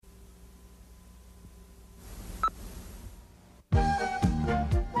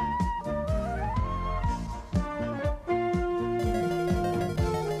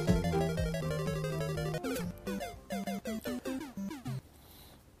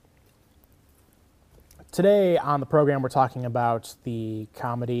Today on the program, we're talking about the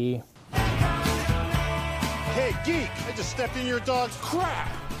comedy. Hey, geek! I just stepped in your dog's crap!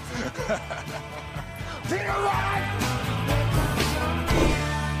 Bring it alive!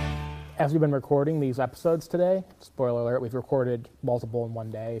 As we've been recording these episodes today, spoiler alert, we've recorded multiple in one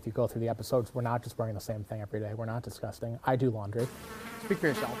day. If you go through the episodes, we're not just wearing the same thing every day. We're not disgusting. I do laundry. Speak for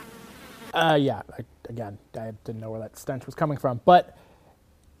yourself. Yeah, I didn't know where that stench was coming from. But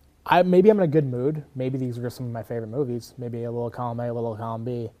maybe I'm in a good mood. Maybe these are some of my favorite movies. Maybe a little column A, a little column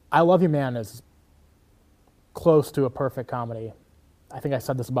B. I Love You Man is close to a perfect comedy. I think I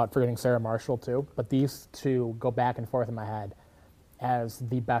said this about Forgetting Sarah Marshall too, but these two go back and forth in my head as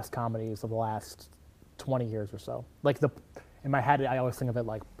the best comedies of the last 20 years or so. In my head, I always think of it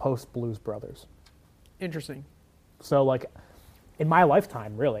like post Blues Brothers. Interesting. So in my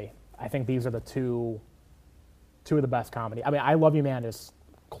lifetime, really, I think these are the two of the best comedy. I mean, I Love You Man is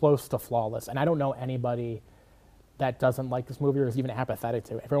close to flawless, and I don't know anybody that doesn't like this movie or is even apathetic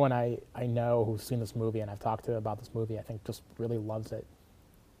to it. Everyone I know who's seen this movie and I've talked to about this movie, I think just really loves it.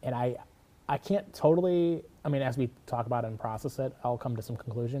 And I can't totally, as we talk about it and process it, I'll come to some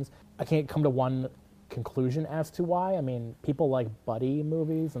conclusions. I can't come to one conclusion as to why. I mean, people like buddy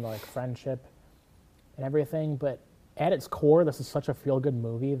movies and like friendship and everything, but at its core, this is such a feel-good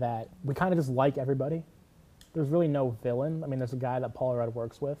movie that we kind of just like everybody. There's really no villain. I mean, there's a guy that Paul Rudd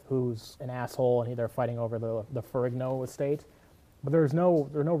works with who's an asshole, and they're fighting over the Ferrigno estate. But there are no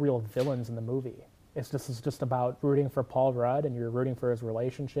real villains in the movie. It's just about rooting for Paul Rudd, and you're rooting for his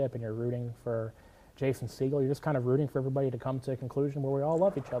relationship, and you're rooting for Jason Segel. You're just kind of rooting for everybody to come to a conclusion where we all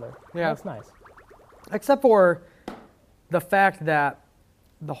love each other. Yeah, that's nice. Except for the fact that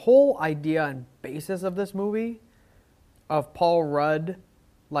the whole idea and basis of this movie, of Paul Rudd,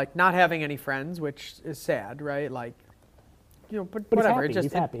 not having any friends, which is sad, right? But whatever.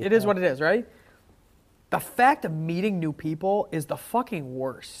 He's happy. It is what it is, right? The fact of meeting new people is the fucking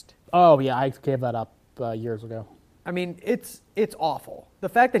worst. Oh yeah, I gave that up years ago. I mean, it's awful. The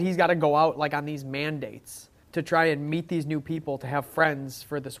fact that he's got to go out on these mandates to try and meet these new people to have friends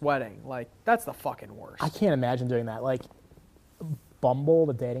for this wedding, that's the fucking worst. I can't imagine doing that. Bumble,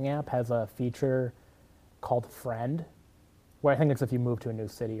 the dating app, has a feature called Friend, where I think it's if you move to a new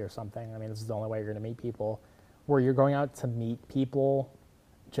city or something. I mean, this is the only way you're going to meet people, where you're going out to meet people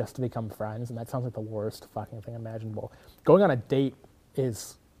just to become friends, and that sounds like the worst fucking thing imaginable. Going on a date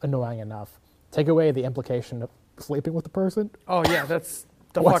is annoying enough. Take away the implication of sleeping with the person. Oh yeah, that's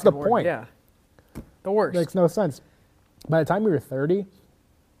the What's fucking the point? Yeah, the worst. Makes no sense. By the time you're 30,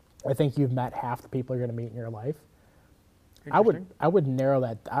 I think you've met half the people you're going to meet in your life. I would narrow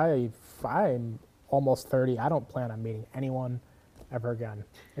that. If I'm almost 30, I don't plan on meeting anyone ever again.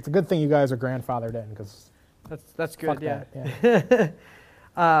 It's a good thing you guys are grandfathered in, because that's good. Yeah.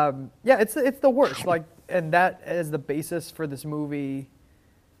 It's the worst. And that is the basis for this movie.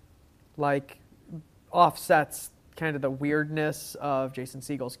 Offsets kind of the weirdness of Jason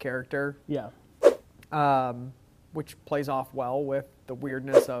Segel's character. Yeah. Which plays off well with the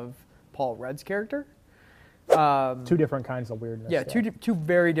weirdness of Paul Rudd's character. Two different kinds of weirdness. Yeah, two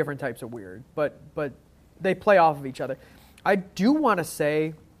very different types of weird, but they play off of each other. I do want to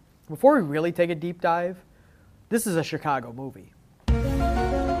say, before we really take a deep dive, this is a Chicago movie. Give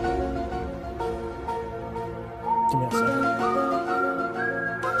me a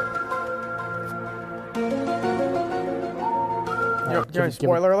second.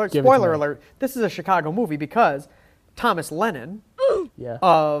 Spoiler alert. Spoiler alert. This is a Chicago movie because Thomas Lennon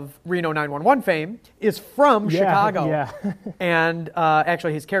of Reno 911 fame is from Chicago. Yeah. And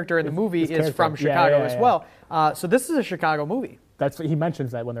actually his character in the movie is from Chicago as well. So this is a Chicago movie. That's what he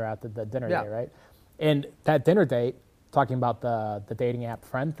mentions that when they're at the dinner date, right? And that dinner date, talking about the dating app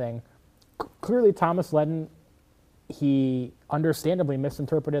friend thing, clearly Thomas Lennon, he understandably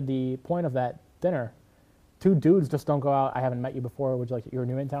misinterpreted the point of that dinner. Two dudes just don't go out. I haven't met you before. Would you like? You're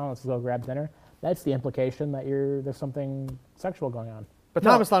new in town. Let's go grab dinner. That's the implication that there's something sexual going on. But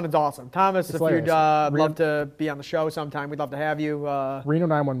Thomas Lennon's awesome. Thomas, if you'd love to be on the show sometime, we'd love to have you. Reno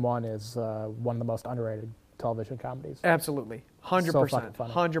 911 is one of the most underrated television comedies. Absolutely, 100%, so fucking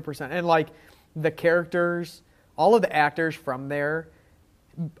funny. 100%. And the characters, all of the actors from there,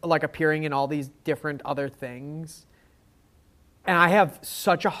 appearing in all these different other things. And I have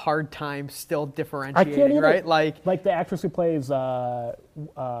such a hard time still differentiating, right? Like the actress who plays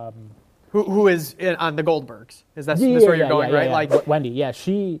who is on the Goldbergs? Is that this where you're going, right? Yeah. Wendy,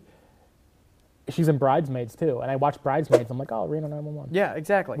 she's in Bridesmaids too, and I watched Bridesmaids. I'm like, oh, Reno 911. Yeah,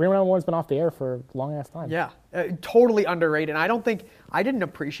 exactly. Reno 911's been off the air for a long ass time. Yeah, totally underrated. And I didn't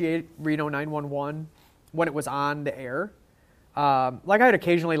appreciate Reno 911 when it was on the air. Like I'd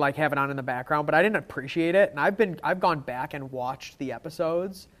occasionally like have it on in the background, but I didn't appreciate it. And I've gone back and watched the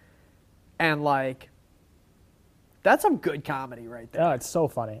episodes, and like, that's some good comedy right there. Oh, it's so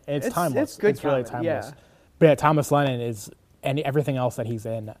funny. It's timeless. It's good It's really comedy, timeless. yeah. But yeah, Thomas Lennon is, and everything else that he's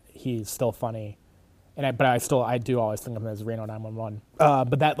in, he's still funny. But I do always think of him as Reno 911.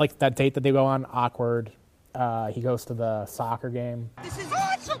 But that date that they go on, awkward. He goes to the soccer game. This is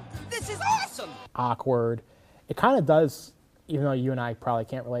awesome! This is awesome! Awkward. It kind of does, even though you and I probably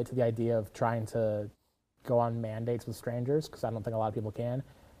can't relate to the idea of trying to go on man dates with strangers, because I don't think a lot of people can.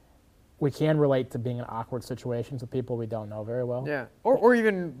 We can relate to being in awkward situations with people we don't know very well. Yeah, or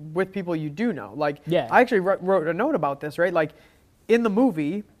even with people you do know. Like, Yeah. I actually wrote a note about this, right? Like, in the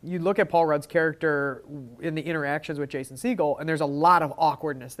movie, you look at Paul Rudd's character in the interactions with Jason Segel, and there's a lot of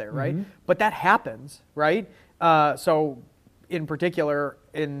awkwardness there, right? Mm-hmm. But that happens, right? So, in particular,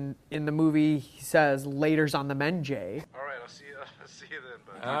 in the movie, he says, "Laters on the men, Jay." All right, I'll see you then,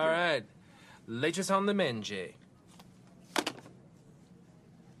 bud. All right. Latest on the men, Jay.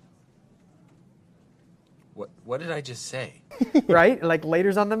 What did I just say? Right? Like,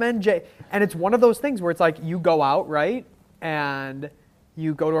 "Laters on the men, Jay." And it's one of those things where it's like, you go out, right? And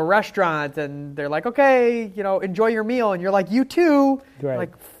you go to a restaurant, and they're like, "Okay, enjoy your meal." And you're like, "You too." Right.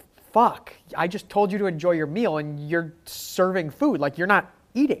 Like, fuck, I just told you to enjoy your meal, and you're serving food. Like, you're not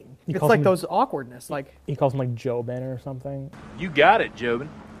eating. He It's calls like him- those awkwardness. Like, He calls him like Jobin or something. You got it, Jobin.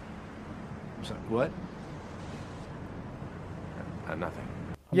 So, what? Nothing.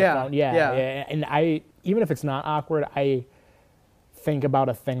 On the phone. Yeah. And even if it's not awkward, I think about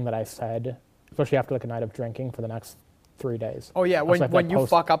a thing that I said, especially after like a night of drinking for the next 3 days. oh yeah, Also, I feel when like you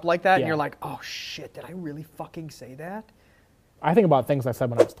fuck up like that, and Yeah. you're like, "Oh shit, did I really fucking say that?" I think about things I said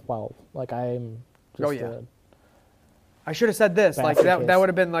when I was 12. Like I'm just Oh, yeah. I should have said this. Like, Basket that case. would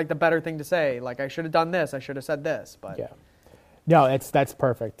have been like the better thing to say. Like, I should have done this. I should have said this. But Yeah. No, that's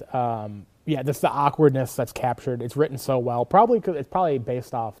perfect. Yeah, this the awkwardness that's captured. It's written so well. It's probably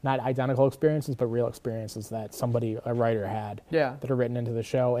based off not identical experiences, but real experiences that a writer had. Yeah. That are written into the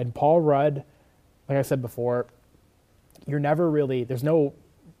show. And Paul Rudd, like I said before, there's no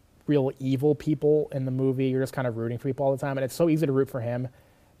real evil people in the movie. You're just kind of rooting for people all the time, and it's so easy to root for him.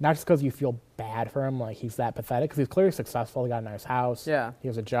 Not just because you feel bad for him, like he's that pathetic, because he's clearly successful. He got a nice house. Yeah. He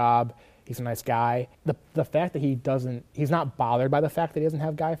has a job. He's a nice guy. The fact that he's not bothered by the fact that he doesn't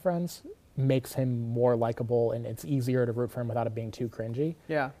have guy friends makes him more likable, and it's easier to root for him without it being too cringy.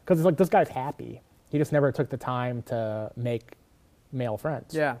 Yeah. Because it's like, this guy's happy. He just never took the time to make male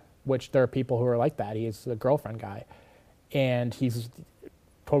friends. Yeah. Which there are people who are like that. He's a girlfriend guy. And he's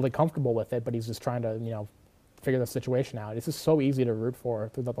totally comfortable with it, but he's just trying to, figure the situation out. It's just so easy to root for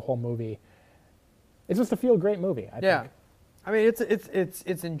throughout the whole movie. It's just a feel great movie, I Yeah, think. I mean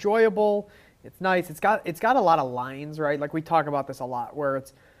it's enjoyable. It's nice. It's got a lot of lines, right? Like, we talk about this a lot, where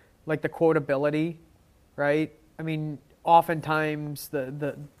it's like the quotability, right? I mean, oftentimes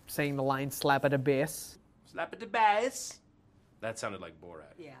the saying the line "slap at a bass." Slap at the bass. That sounded like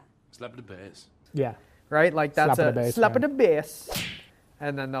Borat. Yeah. Slap at the bass. Yeah. Right? Like, that's Slap at a bass, slap at yeah. a bass.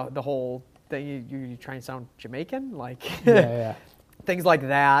 And then the whole thing, you try and sound Jamaican, like Yeah. things like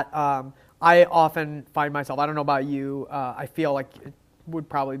that. I often find myself, I don't know about you, I feel like it would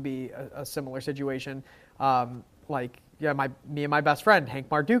probably be a similar situation. Me and my best friend, Hank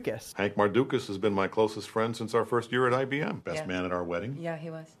Mardukas. Hank Mardukas has been my closest friend since our first year at IBM. Best Yeah. man at our wedding. Yeah, he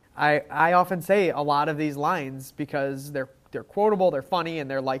was. I often say a lot of these lines because they're quotable, they're funny, and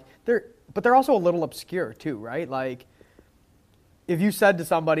but they're also a little obscure too, right? Like, if you said to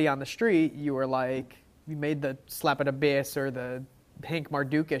somebody on the street, you were like, you made the slap at a bass or the Hank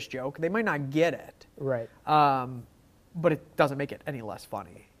Mardukas joke, they might not get it. Right. But it doesn't make it any less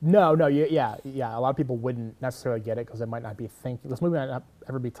funny. No, yeah. A lot of people wouldn't necessarily get it because they might not be thinking. This movie might not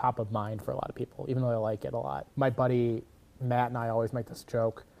ever be top of mind for a lot of people, even though they like it a lot. My buddy Matt and I always make this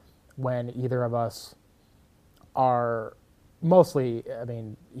joke when either of us are mostly. I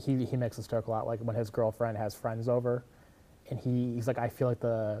mean, he makes this joke a lot, like when his girlfriend has friends over, and he's like, I feel like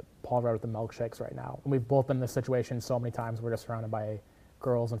the Paul Rudd with the milkshakes right now. And we've both been in this situation so many times. We're just surrounded by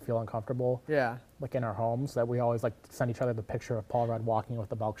girls and feel uncomfortable. Yeah. Like in our homes, that we always like send each other the picture of Paul Rudd walking with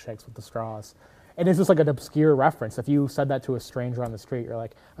the milkshakes with the straws. And it's just like an obscure reference. If you said that to a stranger on the street, you're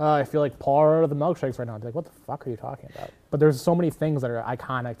like, oh, I feel like Paul Rudd with the milkshakes right now. I'd be like, what the fuck are you talking about? But there's so many things that are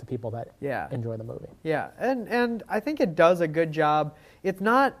iconic to people that enjoy the movie. Yeah, and I think it does a good job. It's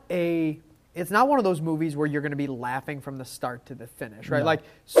not one of those movies where you're going to be laughing from the start to the finish, right? No. Like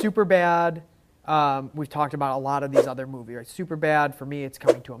Superbad, we've talked about a lot of these other movies, right? Superbad, for me, it's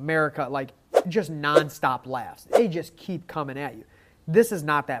Coming to America, like just nonstop laughs. They just keep coming at you. This is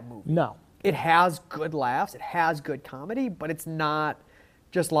not that movie. No. it has good laughs, it has good comedy, but it's not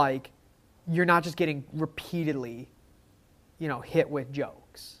just like you're not just getting repeatedly, hit with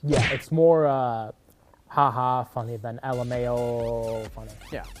jokes. Yeah, it's more ha-ha funny than LMAO funny.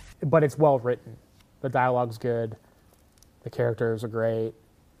 Yeah. But it's well written. The dialogue's good. The characters are great.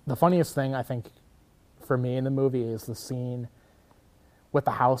 The funniest thing, I think, for me in the movie is the scene with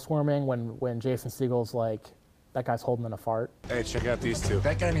the housewarming when Jason Segel's like, that guy's holding in a fart. Hey, check out these two.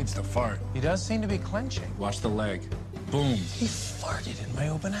 That guy needs to fart. He does seem to be clenching. Watch the leg. Boom. He farted in my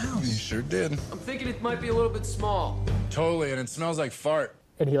open house. He sure did. I'm thinking it might be a little bit small. Totally, and it smells like fart.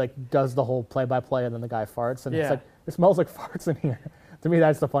 And he like does the whole play-by-play, and then the guy farts, and Yeah. it's like, it smells like farts in here. To me,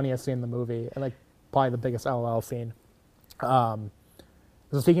 that's the funniest scene in the movie, and like probably the biggest LOL scene. So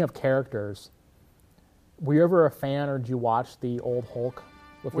speaking of characters, were you ever a fan, or did you watch the old Hulk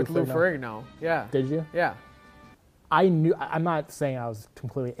With Lou Ferrigno. Yeah. Did you? Yeah. I'm not saying I was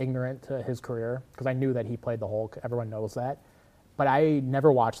completely ignorant to his career, because I knew that he played the Hulk. Everyone knows that. But I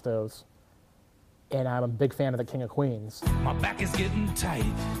never watched those. And I'm a big fan of The King of Queens, My back is getting tight.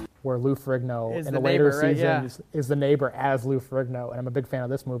 where Lou Ferrigno Is in the the later neighbor, right? seasons is the neighbor as Lou Ferrigno. And I'm a big fan of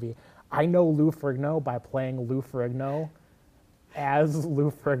this movie. I know Lou Ferrigno by playing Lou Ferrigno as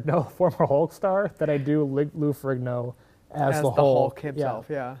Lou Ferrigno, former Hulk star, that I do Lou Ferrigno as the Hulk himself,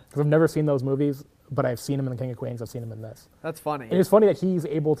 yeah. Because I've never seen those movies, but I've seen him in The King of Queens. I've seen him in this. That's funny. And it's funny that he's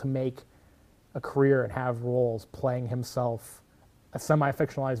able to make a career and have roles playing himself, a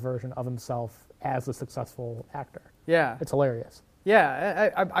semi-fictionalized version of himself as a successful actor. Yeah. It's hilarious. Yeah,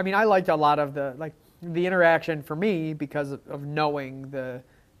 I mean, I liked a lot of the interaction for me because of knowing the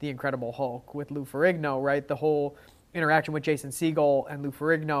Incredible Hulk with Lou Ferrigno, right? The whole interaction with Jason Segel and Lou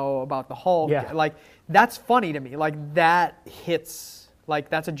Ferrigno about the Hulk, Yeah. like that's funny to me. Like that hits. Like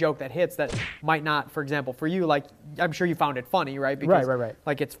that's a joke that hits that might not, for example, for you. Like I'm sure you found it funny, right? Because, Right.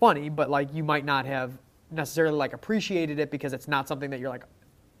 Like it's funny, but like you might not have necessarily like appreciated it because it's not something that you're like,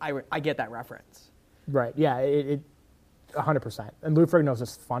 I get that reference. Right. Yeah. It 100%. And Lou Ferrigno's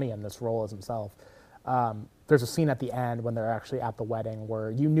just funny in this role as himself. There's a scene at the end when they're actually at the wedding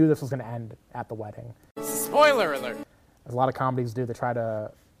where you knew this was going to end at the wedding. Spoiler alert. As a lot of comedies do, they try to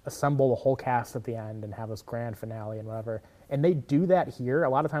assemble the whole cast at the end and have this grand finale and whatever. And they do that here. A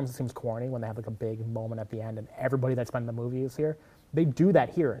lot of times it seems corny when they have like a big moment at the end and everybody that's been in the movie is here. They do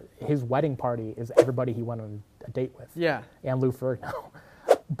that here. His wedding party is everybody he went on a date with. Yeah. And Lou Ferrigno.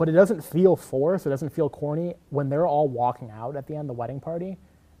 But it doesn't feel forced. It doesn't feel corny. When they're all walking out at the end of the wedding party,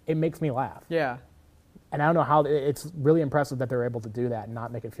 it makes me laugh. Yeah. And I don't know how, it's really impressive that they're able to do that and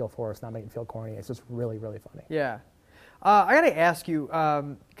not make it feel forced, not make it feel corny. It's just really, really funny. Yeah. I got to ask you,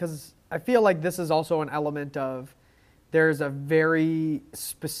 because I feel like this is also an element of there's a very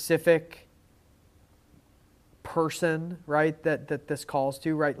specific person, right, that this calls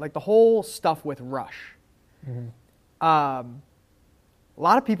to, right? Like the whole stuff with Rush. A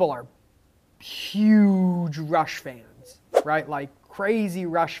lot of people are huge Rush fans, right? Like crazy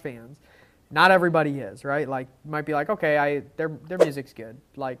Rush fans. Not everybody is, right? Like, you might be like, okay, their music's good.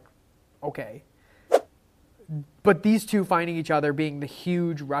 Like, okay. But these two finding each other being the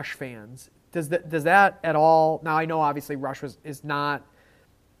huge Rush fans, does that at all? Now I know obviously Rush is not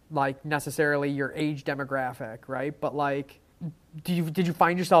like necessarily your age demographic, right? But like, did you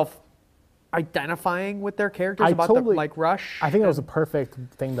find yourself identifying with their characters like Rush? I think it was a perfect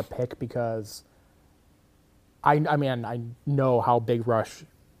thing to pick because I mean I know how big Rush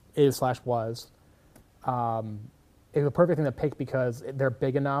is/was. It was a perfect thing to pick because they're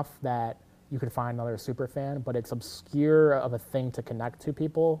big enough that you could find another super fan, but it's obscure of a thing to connect to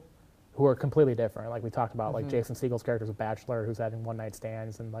people who are completely different. Like we talked about, like Jason Segel's character's a bachelor who's having one-night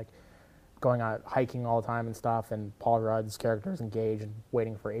stands and like going out hiking all the time and stuff, and Paul Rudd's character is engaged and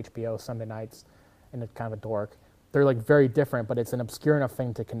waiting for HBO Sunday nights, and it's kind of a dork. They're like very different, but it's an obscure enough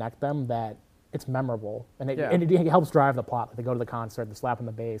thing to connect them that it's memorable, and it helps drive the plot. Like they go to the concert, they slap on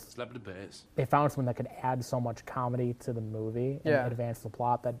the bass. Slap the bass. They found something that could add so much comedy to the movie and advance the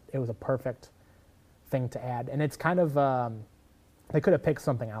plot that it was a perfect thing to add. And it's kind of they could have picked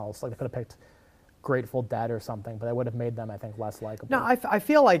something else, like they could have picked Grateful Dead or something, but that would have made them, I think, less likable. No, I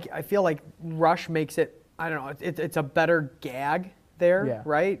feel like Rush makes it. I don't know. It's a better gag there,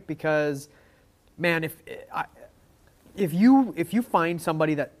 right? Because, man, if you find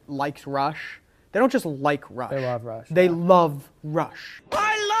somebody that likes Rush, they don't just like Rush. They love Rush. They love Rush.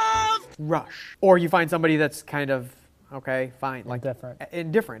 I love Rush. Or you find somebody that's kind of okay, fine, like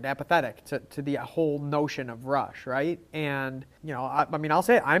indifferent, apathetic to the whole notion of Rush, right? And you know, I mean, I'll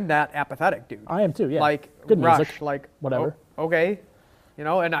say it, I'm that apathetic dude. I am too. Yeah. Like good Rush, music, like whatever. Okay. You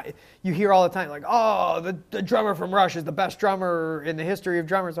know, and you hear all the time, like, oh, the drummer from Rush is the best drummer in the history of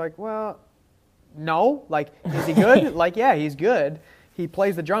drummers. Like, well, no. Like, is he good? Like, yeah, he's good. He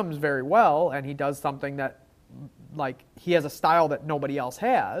plays the drums very well, and he does something that, like, he has a style that nobody else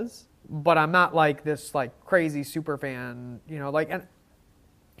has. But I'm not like this like crazy super fan, you know. Like, and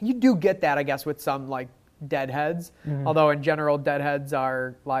you do get that, I guess, with some like Deadheads. Although in general, Deadheads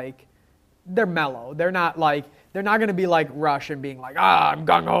are like, they're mellow. They're not going to be like Rush and being like, I'm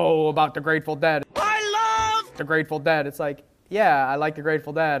gung ho about the Grateful Dead. I love The Grateful Dead. It's like, yeah, I like the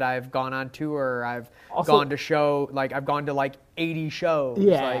Grateful Dead. I've gone on tour. I've gone to like 80 shows.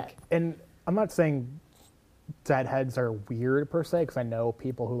 Yeah, Like, and I'm not saying Deadheads are weird per se, because I know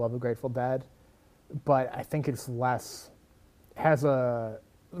people who love the Grateful Dead, but I think it's Rush has a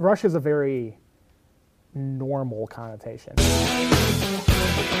very normal connotation.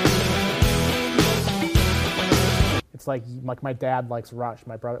 It's like my dad likes Rush,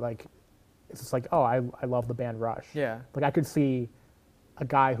 my brother, like, it's just like, oh, I love the band Rush. Yeah. Like, I could see a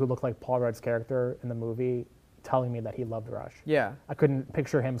guy who looked like Paul Rudd's character in the movie telling me that he loved Rush. yeah, I couldn't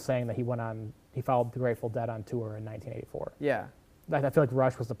picture him saying that he followed the Grateful Dead on tour in 1984. yeah, I feel like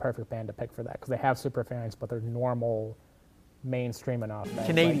Rush was the perfect band to pick for that, because they have super fans, but they're normal, mainstream enough. That,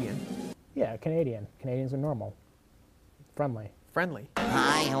 Canadian, like, yeah, Canadian. Canadians are normal, friendly. friendly.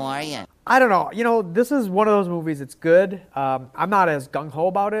 Hi, how are you? I don't know. You know, this is one of those movies. It's good. I'm not as gung ho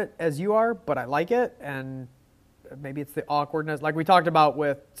about it as you are, but I like it, and maybe it's the awkwardness, like we talked about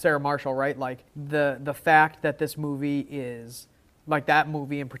with Sarah Marshall, right? Like the fact that this movie is, like that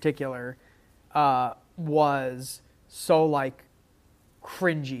movie in particular, was so like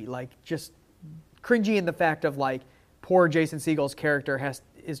cringy, like just cringy in the fact of like poor Jason Segel's character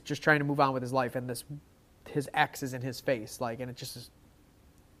is just trying to move on with his life, and his ex is in his face, like, and it's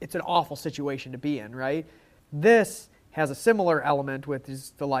an awful situation to be in, right? This has a similar element with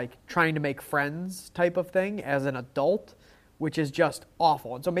the like trying to make friends type of thing as an adult, which is just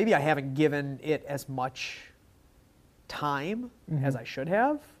awful. And so maybe I haven't given it as much time as I should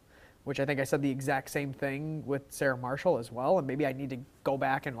have, which I think I said the exact same thing with Sarah Marshall as well. And maybe I need to go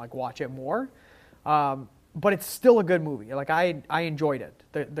back and like watch it more. But it's still a good movie. Like I enjoyed it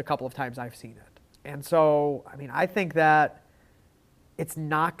the couple of times I've seen it. And so, I mean, I think that it's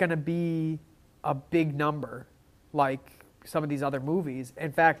not going to be a big number like some of these other movies.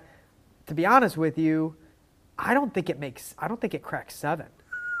 In fact, to be honest with you, I don't think it cracks 7.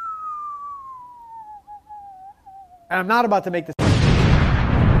 And I'm not about to make this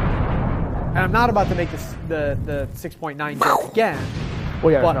the 6.9 joke again.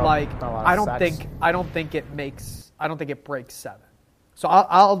 Well, yeah, but no, like not a lot of I don't think it breaks 7. So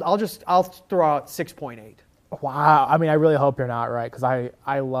I'll throw out 6.8. Wow. I mean, I really hope you're not right, because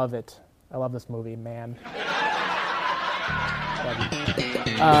I love it. I love this movie, man.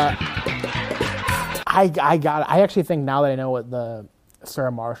 I actually think, now that I know what the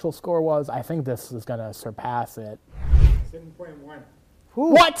Sarah Marshall score was, I think this is gonna surpass it. 7.1.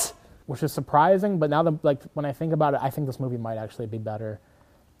 What? Which is surprising, but now that, like, when I think about it, I think this movie might actually be better.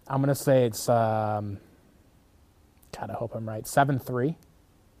 I'm gonna say it's God, I hope I'm right. 7.3.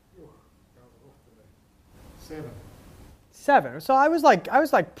 7. So I was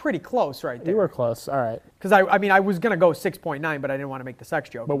like pretty close right there. You were close. All right. Because I mean I was gonna go 6.9, but I didn't want to make the sex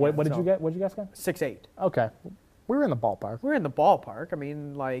joke. But what again, did you get? What did you guys get? 6.8. Okay. We were in the ballpark. We're in the ballpark. I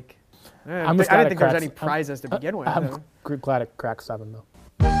mean, like, I I'm didn't just glad think it there's cracks- any prizes to begin with. I'm glad it cracked 7 though.